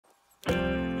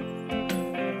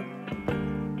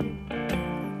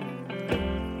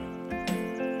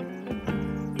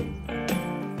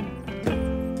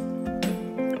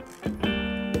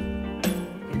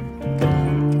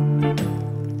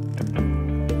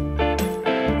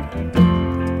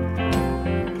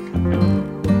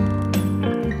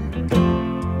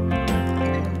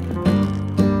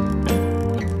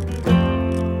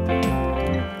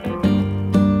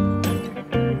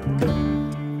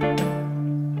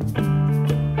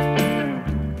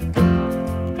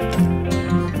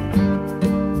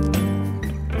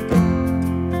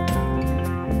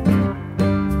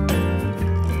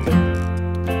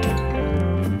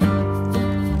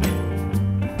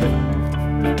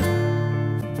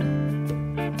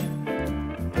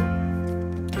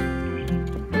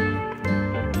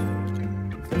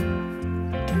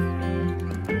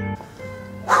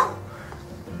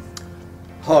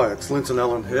Lynton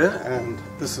Allan here, and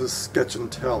this is Sketch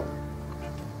and Tell.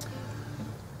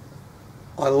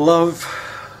 I love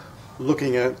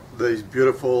looking at these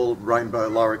beautiful rainbow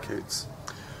lorikeets,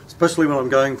 especially when I'm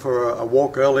going for a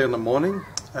walk early in the morning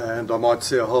and I might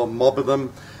see a whole mob of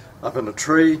them up in a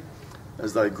tree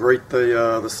as they greet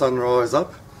the sunrise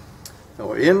up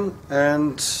or in,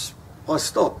 and I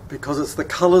stop because it's the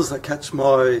colours that catch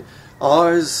my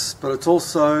eyes, but it's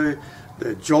also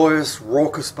their joyous,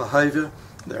 raucous behaviour,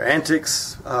 their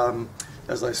antics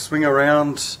as they swing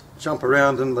around, jump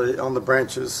around on the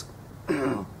branches.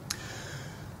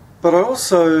 But I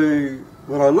also,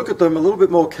 when I look at them a little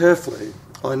bit more carefully,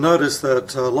 I notice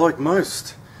that like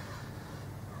most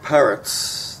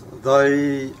parrots,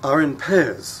 they are in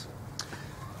pairs.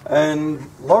 And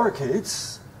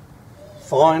lorikeets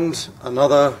find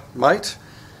another mate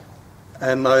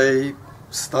and they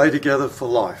stay together for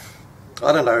life.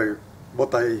 I don't know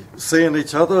what they see in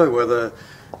each other, whether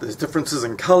there's differences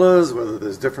in colours, whether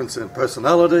there's difference in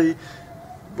personality,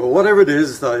 but whatever it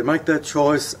is, they make that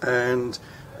choice. And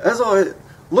as I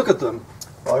look at them,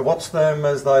 I watch them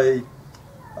as they,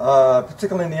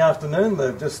 particularly in the afternoon,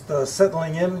 they're just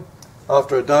settling in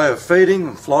after a day of feeding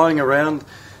and flying around,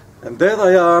 and there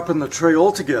they are up in the tree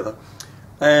all together.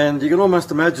 And you can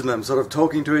almost imagine them sort of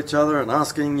talking to each other and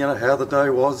asking, how the day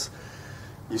was.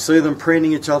 You see them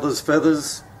preening each other's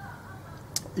feathers.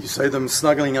 You see them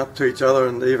snuggling up to each other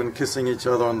and even kissing each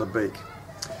other on the beak.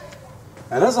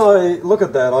 And as I look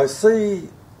at that, I see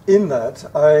in that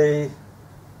a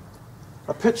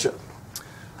picture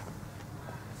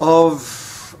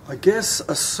of, I guess,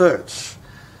 a search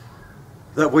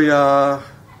that we are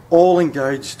all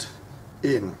engaged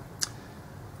in.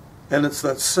 And it's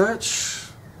that search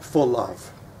for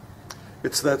love.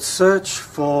 It's that search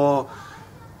for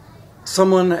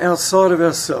someone outside of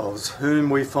ourselves whom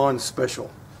we find special.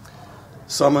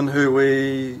 Someone who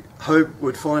we hope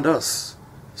would find us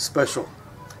special.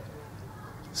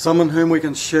 Someone whom we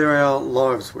can share our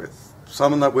lives with.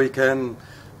 Someone that we can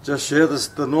just share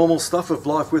the normal stuff of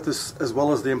life with us, as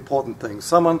well as the important things.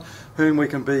 Someone whom we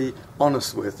can be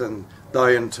honest with and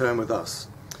they in turn with us.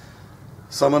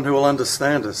 Someone who will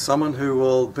understand us. Someone who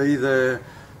will be there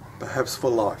perhaps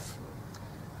for life.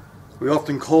 We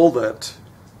often call that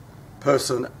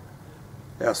person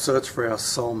our search for our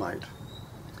soulmate.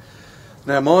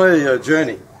 Now my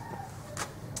journey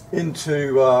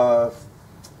into,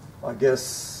 I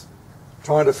guess,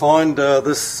 trying to find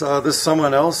this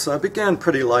someone else began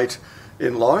pretty late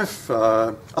in life.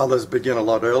 Others begin a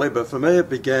lot earlier, but for me it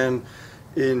began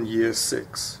in year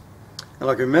 6. And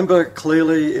I can remember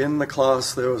clearly in the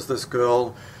class there was this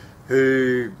girl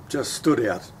who just stood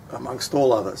out amongst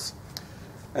all others.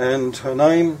 And her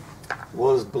name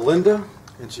was Belinda,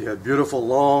 and she had beautiful,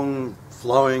 long,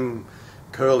 flowing,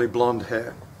 curly blonde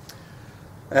hair.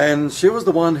 And she was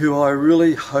the one who I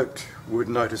really hoped would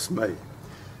notice me.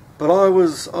 But I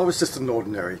was just an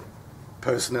ordinary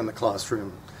person in the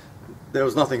classroom. There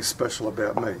was nothing special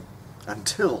about me.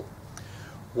 Until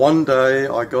one day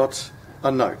I got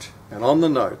a note, and on the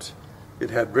note it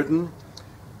had written,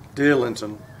 "Dear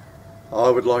Lynton, I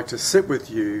would like to sit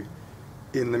with you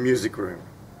in the music room.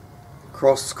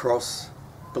 Cross, cross,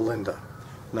 Belinda."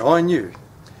 Now I knew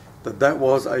that that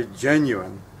was a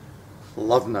genuine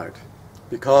love note,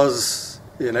 because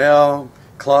in our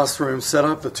classroom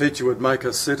setup the teacher would make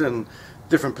us sit in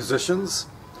different positions,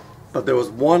 but there was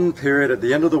one period at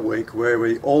the end of the week where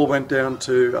we all went down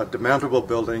to a demountable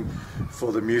building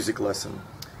for the music lesson.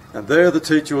 And there the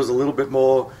teacher was a little bit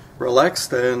more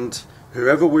relaxed, and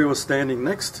whoever we were standing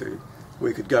next to,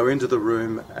 we could go into the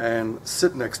room and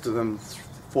sit next to them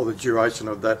for the duration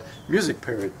of that music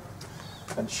period.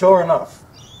 And sure enough,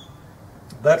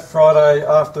 that Friday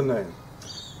afternoon,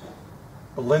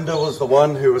 Belinda was the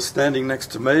one who was standing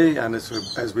next to me, and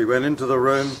as we went into the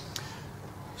room,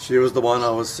 she was the one I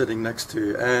was sitting next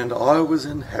to, and I was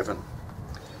in heaven.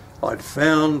 I'd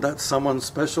found that someone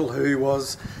special who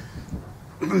was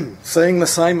seeing the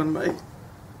same in me.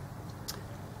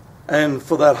 And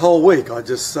for that whole week I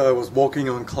just was walking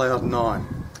on cloud 9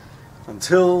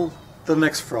 until the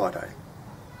next Friday.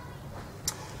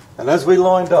 And as we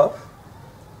lined up,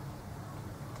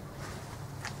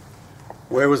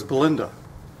 where was Belinda?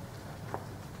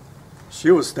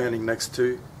 She was standing next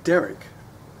to Derek.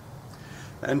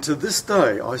 And to this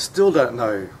day I still don't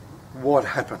know what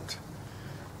happened.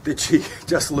 Did she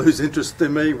just lose interest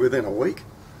in me within a week?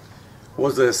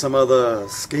 Was there some other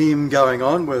scheme going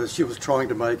on where she was trying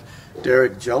to make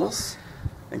Derek jealous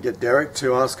and get Derek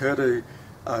to ask her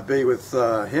to be with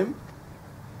him?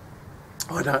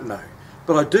 I don't know.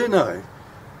 But I do know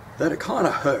that it kind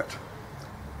of hurt.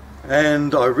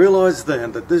 And I realised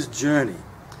then that this journey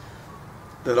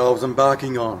that I was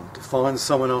embarking on to find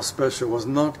someone else special was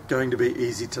not going to be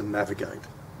easy to navigate.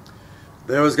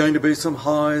 There was going to be some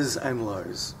highs and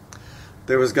lows.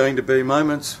 There was going to be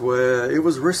moments where it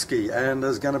was risky, and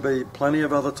there's going to be plenty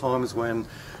of other times when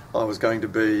I was going to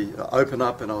be open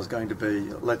up and I was going to be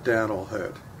let down or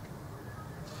hurt.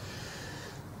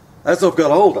 As I've got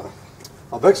older,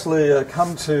 I've actually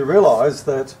come to realise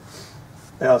that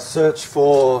our search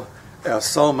for our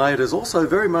soulmate is also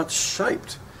very much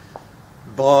shaped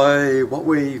by what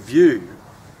we view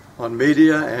on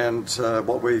media and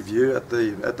what we view at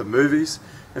the movies.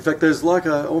 In fact, there's like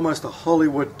almost a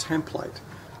Hollywood template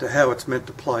to how it's meant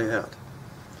to play out.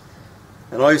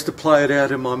 And I used to play it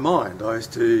out in my mind. I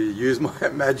used to use my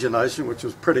imagination, which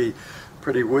was pretty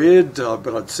weird,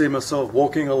 but I'd see myself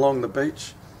walking along the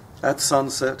beach at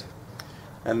sunset,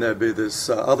 and there'd be this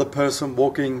other person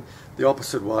walking the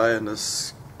opposite way, and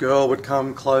this girl would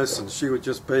come close, and she would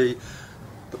just be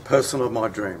the person of my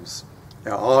dreams.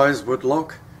 Our eyes would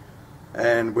lock,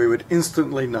 and we would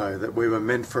instantly know that we were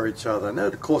meant for each other. And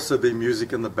of course there'd be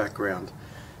music in the background,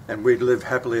 and we'd live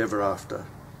happily ever after,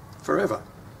 forever.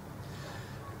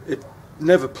 It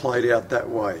never played out that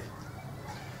way.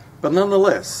 But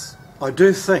nonetheless, I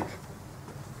do think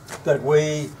that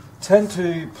we tend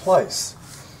to place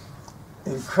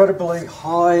incredibly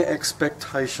high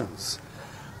expectations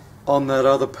on that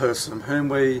other person whom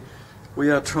we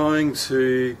are trying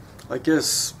to, I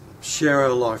guess, share our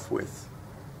life with,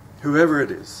 whoever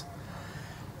it is.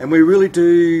 And we really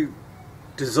do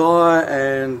desire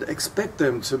and expect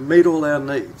them to meet all our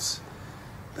needs.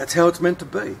 That's how it's meant to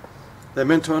be. They're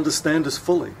meant to understand us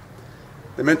fully.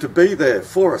 They're meant to be there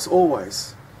for us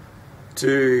always,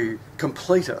 to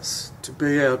complete us, to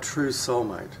be our true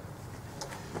soulmate.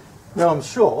 Now, I'm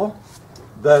sure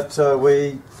that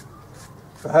we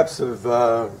perhaps have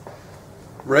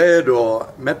read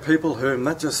or met people whom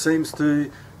that just seems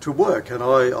to work, and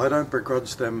I don't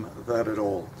begrudge them that at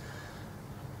all.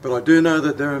 But I do know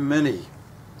that there are many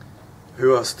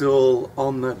who are still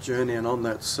on that journey and on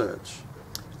that search.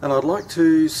 And I'd like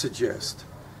to suggest,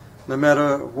 no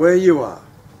matter where you are,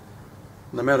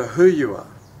 no matter who you are,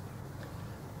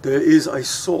 there is a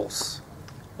source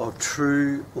of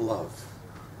true love.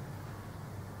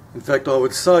 In fact, I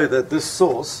would say that this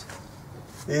source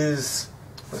is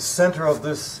the centre of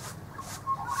this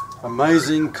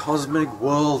amazing cosmic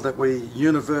world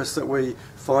universe that we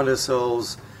find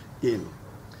ourselves in.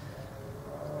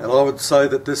 And I would say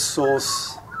that this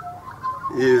source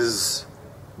is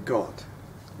God.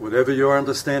 Whatever your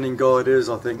understanding God is,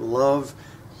 I think love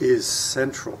is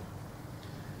central.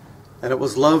 And it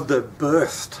was love that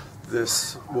birthed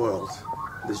this world,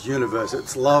 this universe.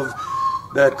 It's love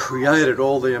that created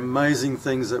all the amazing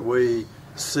things that we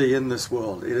see in this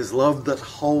world. It is love that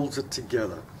holds it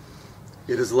together.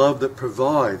 It is love that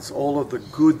provides all of the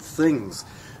good things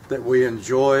that we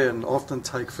enjoy and often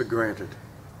take for granted.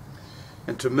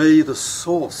 And to me, the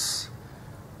source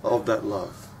of that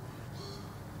love,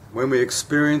 when we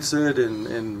experience it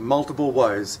in multiple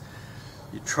ways,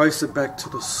 you trace it back to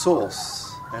the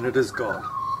source, and it is God,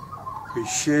 who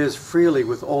shares freely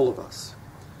with all of us.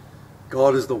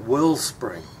 God is the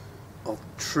wellspring of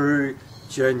true,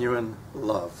 genuine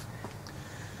love.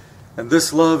 And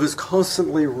this love is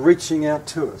constantly reaching out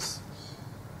to us.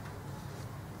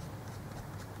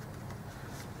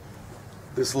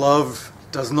 This love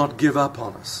does not give up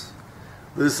on us.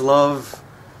 This love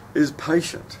is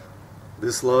patient.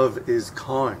 This love is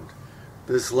kind.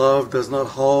 This love does not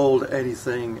hold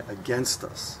anything against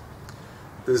us.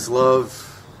 This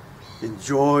love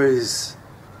enjoys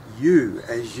you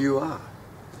as you are.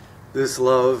 This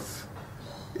love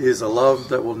is a love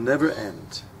that will never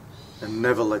end and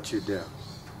never let you down.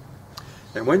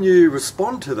 And when you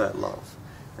respond to that love,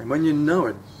 and when you know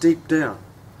it deep down,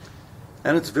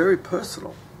 and it's very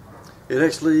personal, it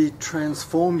actually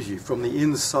transforms you from the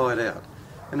inside out,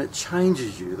 and it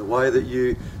changes you, the way that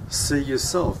you see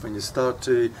yourself, and you start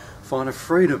to find a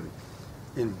freedom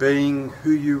in being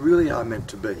who you really are meant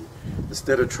to be,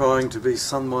 instead of trying to be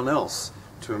someone else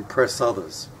to impress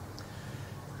others.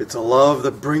 It's a love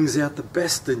that brings out the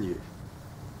best in you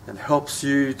and helps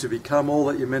you to become all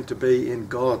that you're meant to be in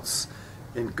God's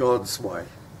way.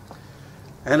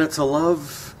 And it's a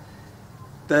love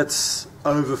that's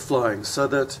overflowing, so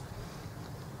that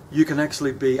you can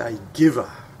actually be a giver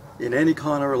in any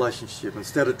kind of relationship.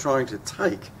 Instead of trying to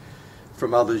take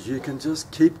from others, you can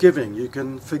just keep giving, you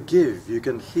can forgive, you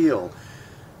can heal,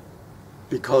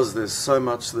 because there's so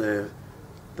much there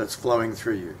that's flowing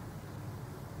through you.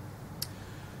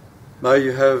 May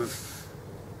you have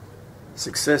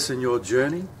success in your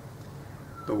journey,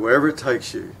 but wherever it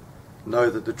takes you, know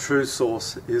that the true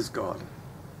source is God.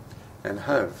 and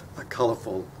have a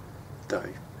colourful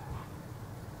day.